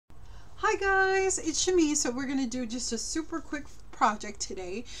Hi guys, it's Shami. So we're going to do just a super quick project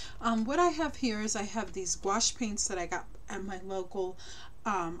today. What I have here is I have these gouache paints that I got at my local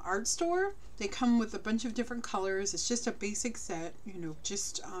art store. They come with a bunch of different colors. It's just a basic set,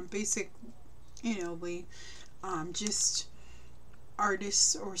 just basic, we just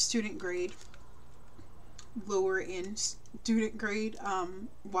artists or student grade, lower end student grade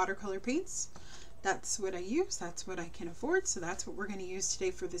watercolor paints. That's what I use, that's what I can afford, so that's what we're going to use today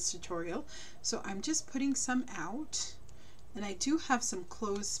for this tutorial. So I'm just putting some out, and I do have some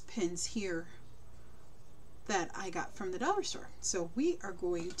clothespins here that I got from the dollar store. So we are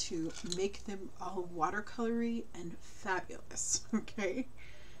going to make them all watercolory and fabulous, okay?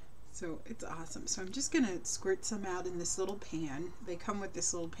 So it's awesome. So I'm just going to squirt some out in this little pan. They come with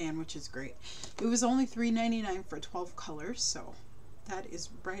this little pan, which is great. It was only $3.99 for 12 colors, so that is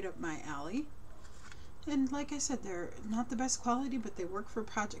right up my alley. And like I said, they're not the best quality, but they work for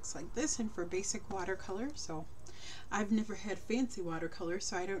projects like this and for basic watercolor. So I've never had fancy watercolor,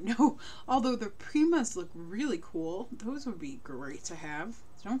 so I don't know. Although the Primas look really cool. Those would be great to have.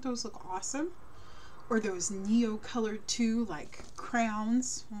 Don't those look awesome? Or those neo colored too, like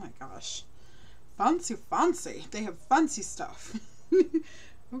crowns. Oh my gosh. Fancy, fancy. They have fancy stuff.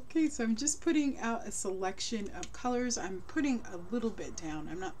 Okay, so I'm just putting out a selection of colors. I'm putting a little bit down.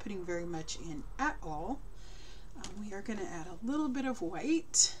 I'm not putting very much in at all. We are going to add a little bit of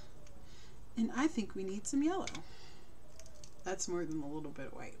white, and I think we need some yellow. That's more than a little bit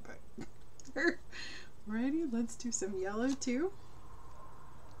of white, but ready? Let's do some yellow too.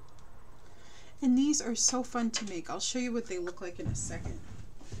 And these are so fun to make. I'll show you what they look like in a second.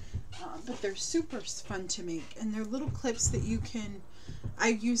 But they're super fun to make, and they're little clips that you can, I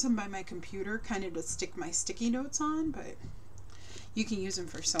use them by my computer kind of to stick my sticky notes on, but you can use them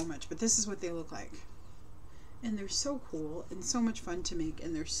for so much. But this is what they look like, and they're so cool and so much fun to make,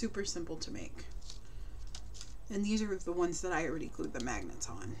 and they're super simple to make. And these are the ones that I already glued the magnets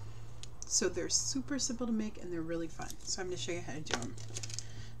on, so they're super simple to make and they're really fun. So I'm going to show you how to do them.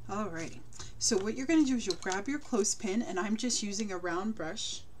 Alrighty, so what you're going to do is you'll grab your clothespin, and I'm just using a round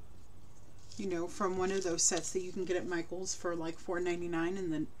brush, from one of those sets that you can get at Michael's for like $4.99,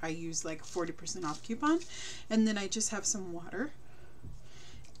 and then I use like a 40% off coupon. And then I just have some water,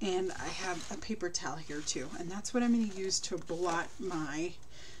 and I have a paper towel here too, and that's what I'm going to use to blot my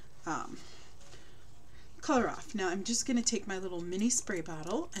color off. Now I'm just going to take my little mini spray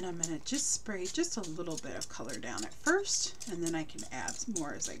bottle, and I'm going to just spray just a little bit of color down at first, and then I can add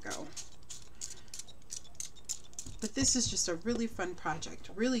more as I go. But this is just a really fun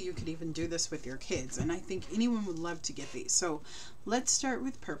project. Really, you could even do this with your kids, and I think anyone would love to get these. So let's start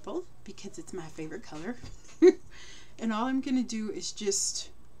with purple, because it's my favorite color. And all I'm going to do is just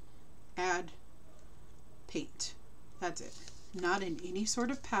add paint. That's it. Not in any sort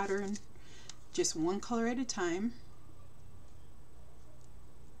of pattern, just one color at a time.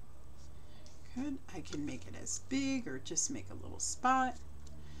 Good. I can make it as big or just make a little spot,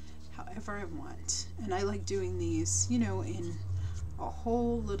 however I want. And I like doing these, in a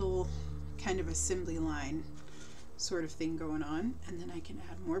whole little kind of assembly line sort of thing going on. And then I can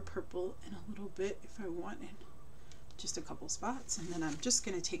add more purple and a little bit if I wanted, just a couple spots. And then I'm just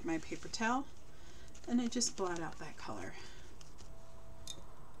going to take my paper towel and I just blot out that color.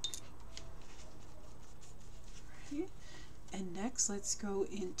 Right. And next, let's go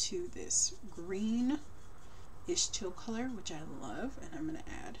into this greenish teal color, which I love, and I'm going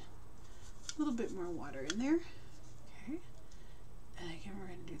to add a little bit more water in there. Okay, and again we're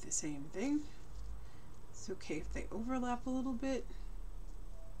going to do the same thing. It's okay if they overlap a little bit,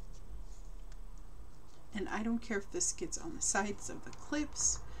 and I don't care if this gets on the sides of the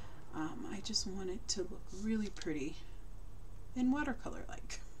clips. I just want it to look really pretty and watercolor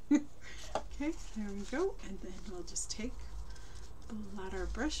like. Okay, there we go, and then we'll just blot our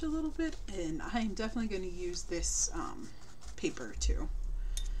brush a little bit, and I'm definitely going to use this paper too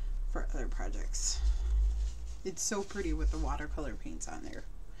for other projects. It's so pretty with the watercolor paints on there.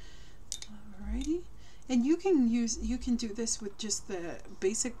 Alrighty, and you can do this with just the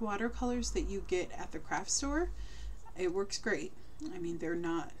basic watercolors that you get at the craft store. It works great. I mean, they're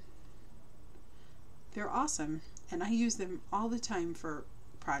awesome, and I use them all the time for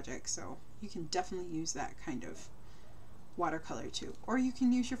projects, so you can definitely use that kind of watercolor too. Or you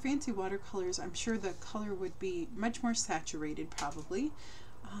can use your fancy watercolors. I'm sure the color would be much more saturated probably.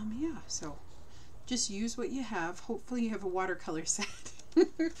 Yeah, so just use what you have. Hopefully you have a watercolor set.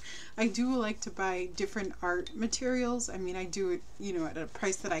 I do like to buy different art materials. I mean, I do it, at a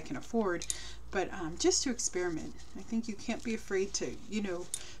price that I can afford, but just to experiment. I think you can't be afraid to,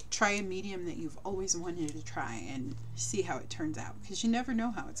 try a medium that you've always wanted to try and see how it turns out, because you never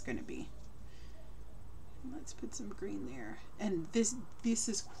know how it's going to be. Let's put some green there. And this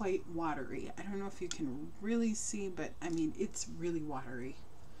is quite watery. I don't know if you can really see, but I mean, it's really watery.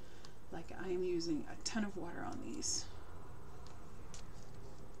 Like, I am using a ton of water on these.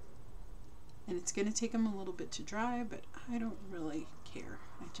 And it's going to take them a little bit to dry, but I don't really care.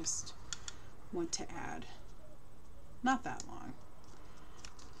 I just want to add not that long.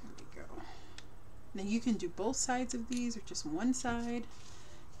 There we go. Now you can do both sides of these or just one side,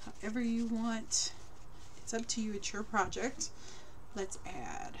 however you want. It's up to you. It's your project. Let's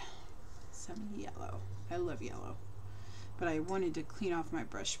add some yellow. I love yellow, but I wanted to clean off my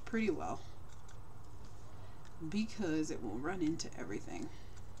brush pretty well because it will run into everything.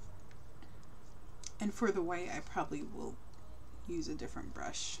 And for the white, I probably will use a different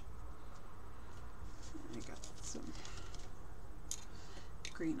brush. I got some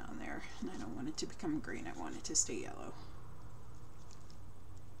green on there, and I don't want it to become green. I want it to stay yellow.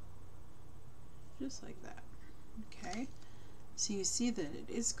 Just like that. Okay, so you see that it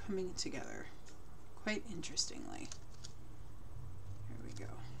is coming together quite interestingly. Here we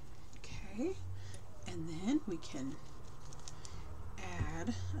go. Okay, and then we can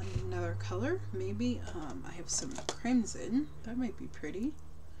add another color. Maybe I have some crimson. That might be pretty.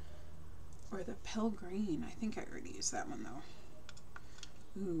 Or the pale green. I think I already used that one though.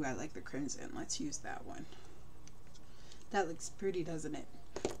 Ooh, I like the crimson. Let's use that one. That looks pretty, doesn't it?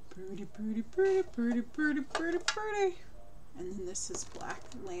 Pretty, pretty, pretty, pretty, pretty, pretty, pretty. And then this is Black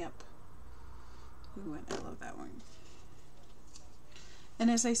Lamp. Ooh, and I love that one.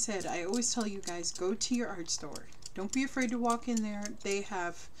 And as I said, I always tell you guys, go to your art store. Don't be afraid to walk in there. They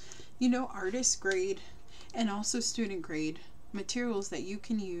have, you know, artist grade and also student grade materials that you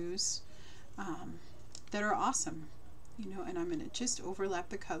can use that are awesome. You know, and I'm going to just overlap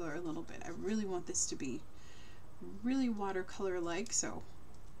the color a little bit. I really want this to be really watercolor-like, so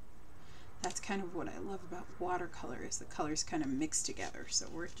that's kind of what I love about watercolor, is the colors kind of mix together. So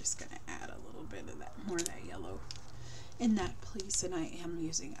we're just going to add a little bit of that, more of that yellow in that place, and I am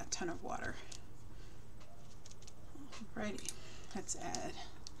using a ton of water. Alrighty, let's add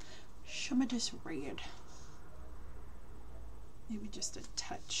some of this red. Maybe just a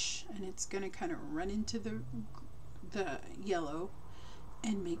touch, and it's going to kind of run into the yellow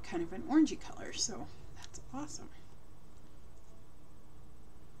and make kind of an orangey color, so that's awesome.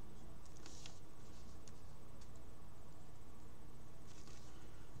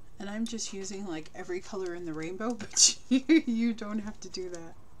 And I'm just using like every color in the rainbow, but you don't have to do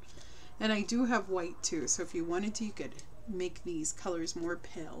that. And I do have white too, so if you wanted to, you could make these colors more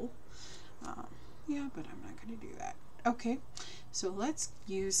pale. Yeah, but I'm not going to do that. Okay, so let's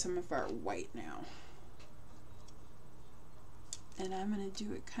use some of our white now. And I'm going to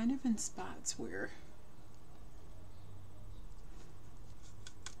do it kind of in spots where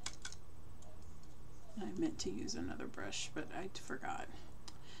I meant to use another brush, but I forgot,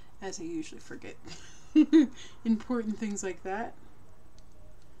 as I usually forget important things like that.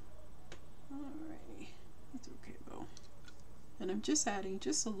 Alrighty, that's okay though. And I'm just adding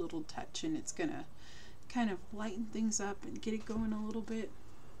just a little touch, and it's gonna kind of lighten things up and get it going a little bit.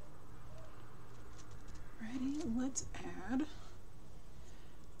 Ready? Let's add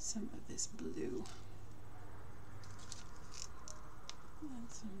some of this blue.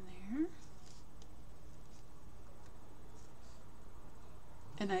 Add some there.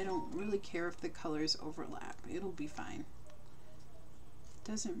 And I don't really care if the colors overlap. It'll be fine.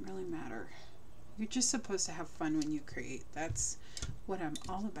 Doesn't really matter. You're just supposed to have fun when you create. That's what I'm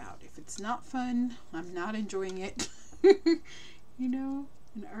all about. If it's not fun, I'm not enjoying it. You know,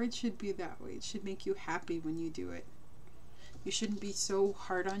 and art should be that way. It should make you happy when you do it. You shouldn't be so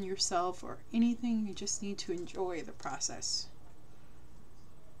hard on yourself or anything. You just need to enjoy the process.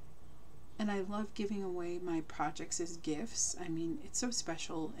 And I love giving away my projects as gifts. I mean, it's so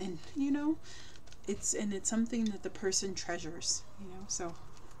special, and you know, it's something that the person treasures, you know. So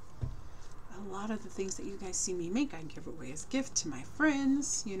a lot of the things that you guys see me make, I give away as gift to my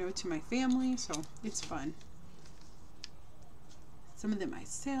friends, you know, to my family, so it's fun. Some of them I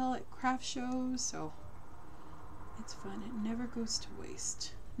sell at craft shows, so it's fun. It never goes to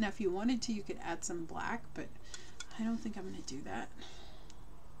waste. Now, if you wanted to, you could add some black, but I don't think I'm going to do that.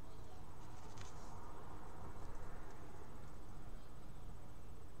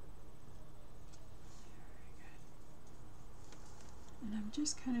 And I'm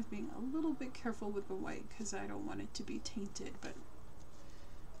just kind of being a little bit careful with the white because I don't want it to be tainted, but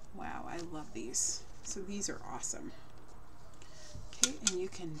wow, I love these. So these are awesome. Okay, and you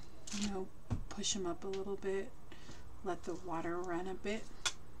can, you know, push them up a little bit, let the water run a bit,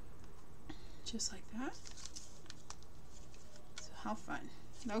 just like that. So how fun.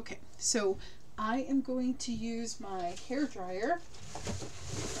 Okay, so I am going to use my hair dryer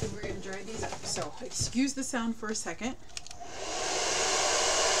and we're going to dry these up. So excuse the sound for a second.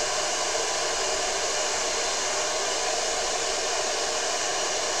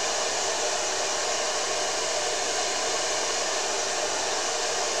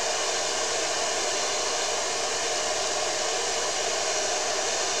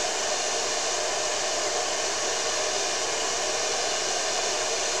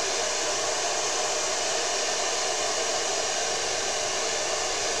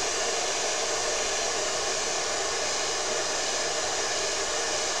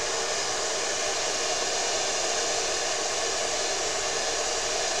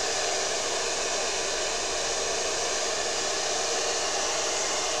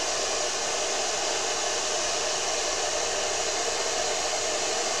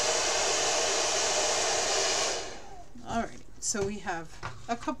 So we have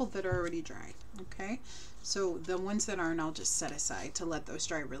a couple that are already dry, okay? So the ones that aren't, I'll just set aside to let those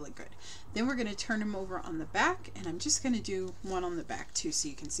dry really good. Then we're going to turn them over on the back, and I'm just going to do one on the back too so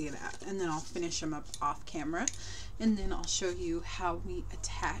you can see that. And then I'll finish them up off camera, and then I'll show you how we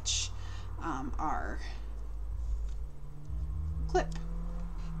attach our clip.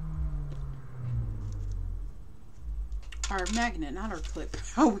 Our magnet, not our clip.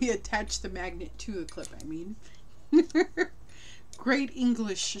 How we attach the magnet to the clip, I mean. Great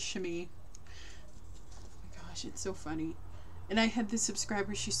English, Shimi. Oh my gosh, it's so funny. And I had this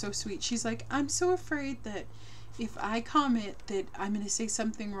subscriber, she's so sweet. She's like, I'm so afraid that if I comment that I'm going to say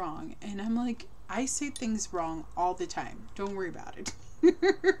something wrong. And I'm like, I say things wrong all the time. Don't worry about it.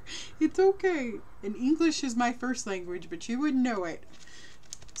 It's okay. And English is my first language, but you wouldn't know it.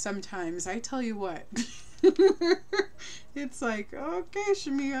 Sometimes, I tell you what. It's like, okay,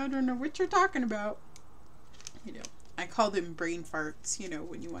 Shami, I don't know what you're talking about. You know, I call them brain farts, you know,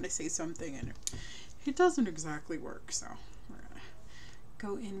 when you want to say something and it doesn't exactly work. So we're going to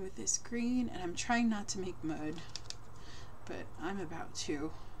go in with this green, and I'm trying not to make mud, but I'm about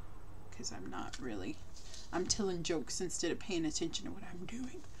to, because I'm not really, I'm telling jokes instead of paying attention to what I'm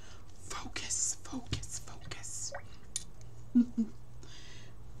doing. Focus, focus, focus.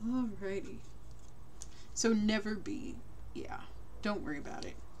 Alrighty. So never be, yeah, don't worry about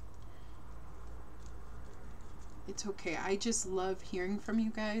it. It's okay. I just love hearing from you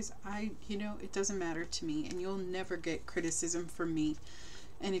guys. You know, it doesn't matter to me, and you'll never get criticism from me.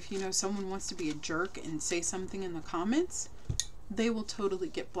 And if you know someone wants to be a jerk and say something in the comments, they will totally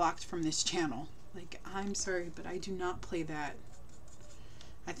get blocked from this channel. Like, I'm sorry, but I do not play that.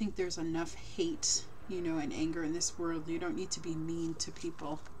 I think there's enough hate, you know, and anger in this world. You don't need to be mean to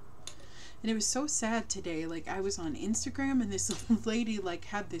people. And it was so sad today. Like, I was on Instagram and this lady like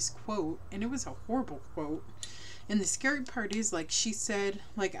had this quote, and it was a horrible quote. And the scary part is, like, she said,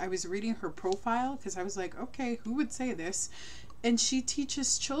 like, I was reading her profile because I was like, okay, who would say this? And she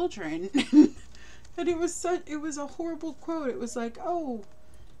teaches children. And it was a horrible quote. It was like, oh,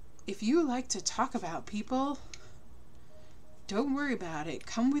 if you like to talk about people, don't worry about it.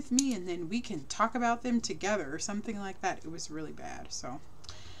 Come with me and then we can talk about them together or something like that. It was really bad. So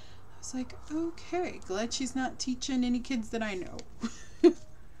I was like, okay, glad she's not teaching any kids that I know.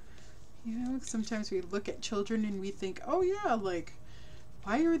 You know, sometimes we look at children and we think, oh yeah, like,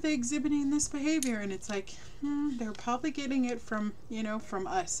 why are they exhibiting this behavior? And it's like, they're probably getting it from, you know, from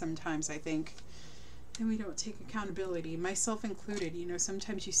us sometimes, I think. And we don't take accountability, myself included. You know,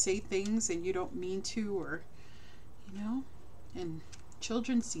 sometimes you say things and you don't mean to, or, you know, and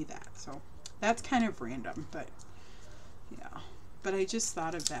children see that. So that's kind of random, but yeah. But I just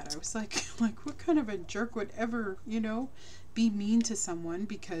thought of that. I was like, what kind of a jerk would ever, you know, be mean to someone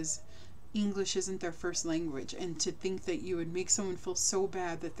because English isn't their first language, and to think that you would make someone feel so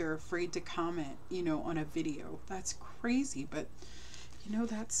bad that they're afraid to comment, you know, on a video. That's crazy, but you know,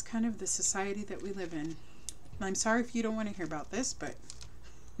 that's kind of the society that we live in. I'm sorry if you don't want to hear about this, but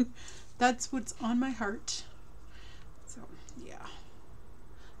that's what's on my heart. So, yeah.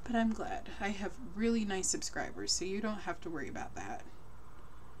 But I'm glad. I have really nice subscribers, so you don't have to worry about that.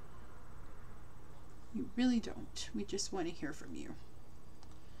 You really don't. We just want to hear from you.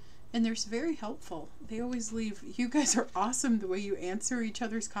 And they're very helpful. They always leave, you guys are awesome the way you answer each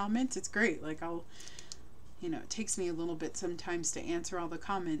other's comments. It's great. Like, I'll, you know, it takes me a little bit sometimes to answer all the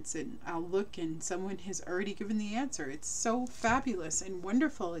comments, and I'll look and someone has already given the answer. It's so fabulous and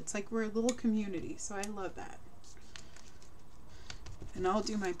wonderful. It's like we're a little community, so I love that. And I'll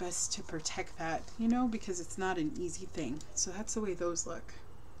do my best to protect that, you know, because it's not an easy thing. So that's the way those look.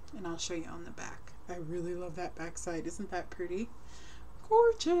 And I'll show you on the back. I really love that back side. Isn't that pretty?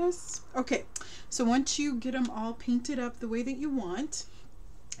 Gorgeous. Okay, so once you get them all painted up the way that you want,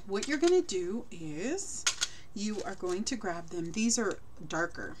 what you're going to do is you are going to grab them. These are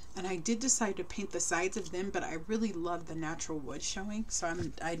darker, and I did decide to paint the sides of them, but I really love the natural wood showing, so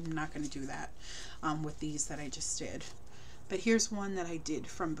I'm not going to do that with these that I just did. But here's one that I did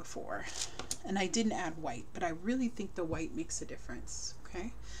from before, and I didn't add white, but I really think the white makes a difference.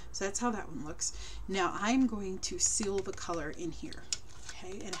 Okay, so that's how that one looks. Now I'm going to seal the color in here.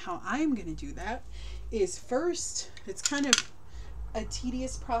 Okay, and how I'm going to do that is first, it's kind of a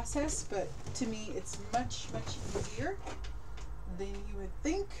tedious process, but to me it's much easier than you would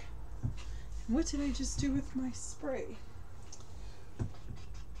think. And what did I just do with my spray?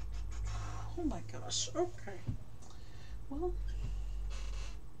 Oh my gosh. Okay, well,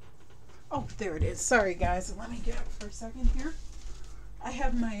 oh, there it is. Sorry guys, let me get up for a second here. I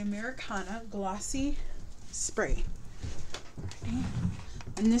have my Americana glossy spray,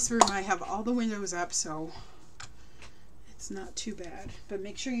 in this room I have all the windows up, so it's not too bad, but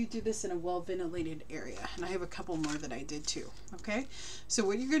make sure you do this in a well ventilated area, and I have a couple more that I did too. Okay, so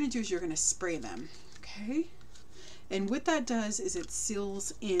what you're going to do is you're going to spray them. Okay, and what that does is it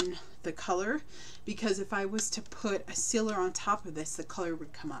seals in the color, because if I was to put a sealer on top of this, the color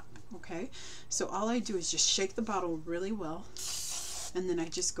would come up. Okay, so all I do is just shake the bottle really well, and then I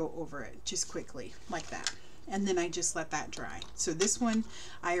just go over it just quickly like that, and then I just let that dry. So this one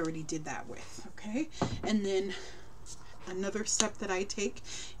I already did that with. Okay, and then another step that I take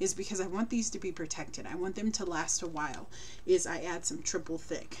is, because I want these to be protected, I want them to last a while, is I add some triple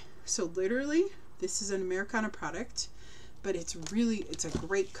thick. So literally, this is an Americana product, but it's a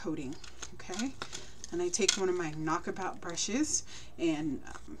great coating. Okay, and I take one of my knockabout brushes, and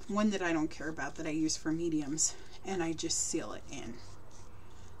one that I don't care about that I use for mediums, and I just seal it in,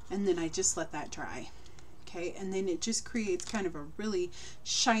 and then I just let that dry. Okay, and then it just creates kind of a really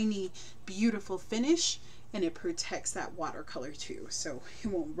shiny, beautiful finish, and it protects that watercolor too, so it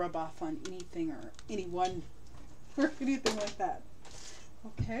won't rub off on anything or anyone or anything like that.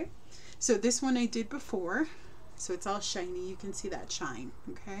 Okay, so this one I did before, so it's all shiny. You can see that shine.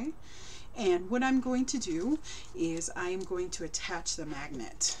 Okay, and what I'm going to do is I am going to attach the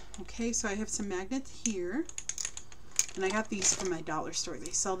magnet. Okay, so I have some magnets here, and I got these from my dollar store.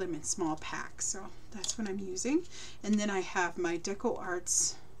 They sell them in small packs, so that's what I'm using. And then I have my Deco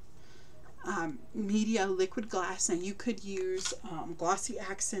Arts media liquid glass. Now you could use glossy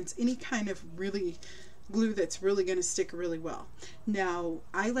accents, any kind of really glue that's really going to stick really well. Now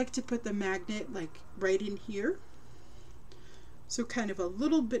I like to put the magnet like right in here, so kind of a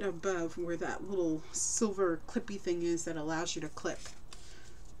little bit above where that little silver clippy thing is that allows you to clip.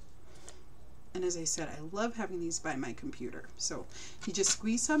 And as I said, I love having these by my computer. So you just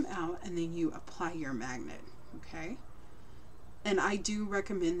squeeze some out, and then you apply your magnet. Okay, and I do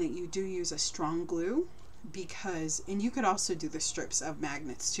recommend that you do use a strong glue, because, and you could also do the strips of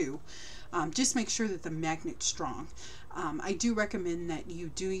magnets too. Just make sure that the magnet's strong. I do recommend that you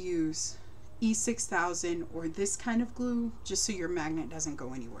do use E6000 or this kind of glue, just so your magnet doesn't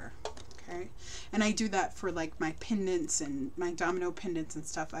go anywhere. Okay, and I do that for like my pendants and my domino pendants and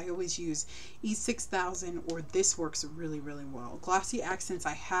stuff. I always use E6000, or this works really well. Glossy accents,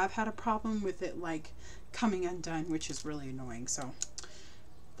 I have had a problem with it like coming undone, which is really annoying. So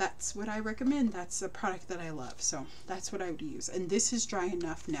that's what I recommend. That's a product that I love, so that's what I would use. And this is dry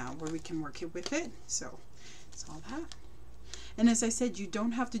enough now where we can work it with it, so it's all that. And as I said, you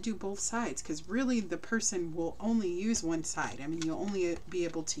don't have to do both sides, because really the person will only use one side. I mean, you'll only be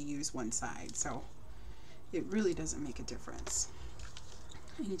able to use one side, so it really doesn't make a difference.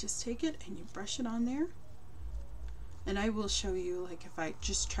 And you just take it and you brush it on there. And I will show you, like, if I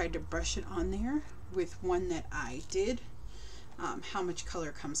just tried to brush it on there with one that I did, how much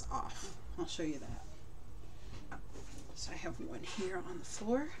color comes off. I'll show you that. So I have one here on the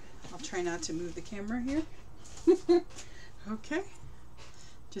floor. I'll try not to move the camera here. Okay,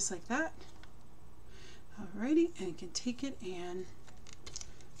 just like that. Alrighty, and you can take it and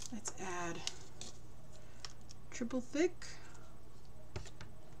let's add triple thick.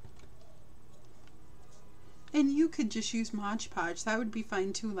 And you could just use Mod Podge, that would be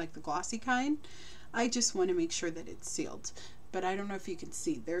fine too, like the glossy kind. I just want to make sure that it's sealed, but I don't know if you can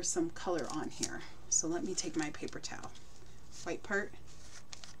see, there's some color on here. So let me take my paper towel, white part.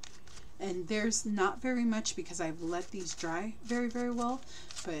 And there's not very much because I've let these dry very well,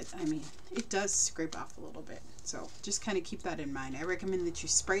 but I mean, it does scrape off a little bit. So just kind of keep that in mind. I recommend that you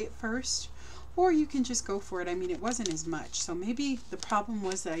spray it first, or you can just go for it. I mean, it wasn't as much, so maybe the problem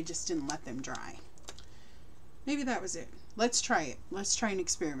was that I just didn't let them dry. Maybe that was it. Let's try it. Let's try an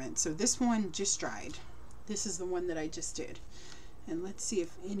experiment. So this one just dried. This is the one that I just did. And let's see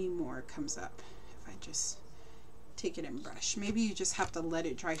if any more comes up. If I just take it and brush. Maybe you just have to let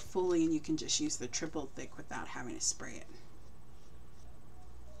it dry fully and you can just use the triple thick without having to spray it.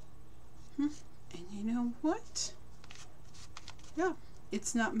 And you know what? Yeah,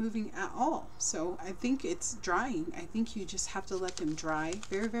 it's not moving at all. So I think it's drying. I think you just have to let them dry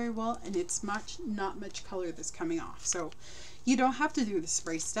very, very well, and it's not much color that's coming off. So you don't have to do the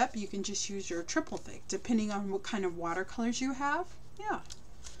spray step. You can just use your triple thick depending on what kind of watercolors you have. Yeah.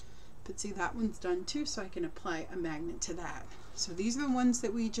 But see, that one's done too, so I can apply a magnet to that. So these are the ones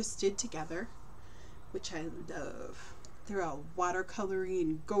that we just did together, which I love. They're all watercolory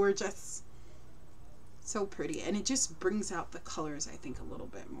and gorgeous. So pretty, and it just brings out the colors, I think, a little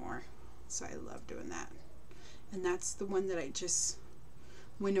bit more. So I love doing that. And that's the one that I just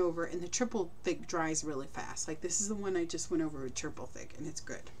went over, and the triple thick dries really fast. Like this is the one I just went over with triple thick, and it's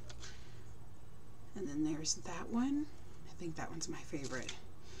good. And then there's that one. I think that one's my favorite.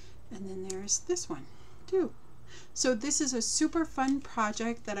 And then there's this one too. So this is a super fun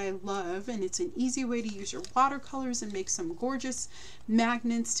project that I love, and it's an easy way to use your watercolors and make some gorgeous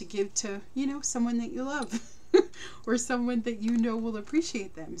magnets to give to, you know, someone that you love or someone that you know will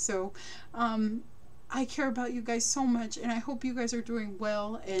appreciate them. So I care about you guys so much, and I hope you guys are doing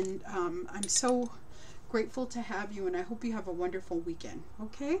well, and I'm so grateful to have you, and I hope you have a wonderful weekend.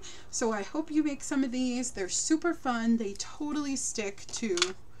 Okay, so I hope you make some of these. They're super fun. They totally stick to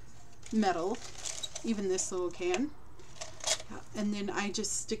metal, even this little can. And then I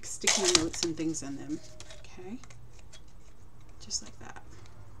just stick sticky notes and things in them. Okay, just like that.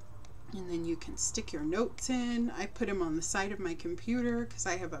 And then you can stick your notes in. I put them on the side of my computer because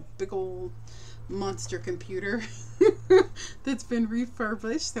I have a big old monster computer that's been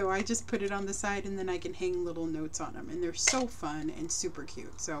refurbished, so I just put it on the side, and then I can hang little notes on them, and they're so fun and super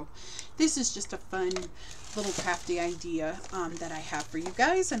cute. So this is just a fun little crafty idea that I have for you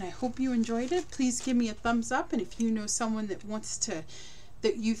guys, and I hope you enjoyed it. Please give me a thumbs up, and if you know someone that wants to,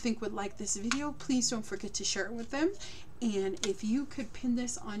 that you think would like this video, please don't forget to share it with them. And if you could pin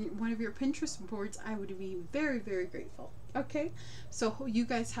this on one of your Pinterest boards, I would be very, very grateful. Okay, so you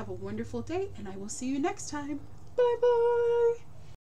guys have a wonderful day, and I will see you next time. Bye bye.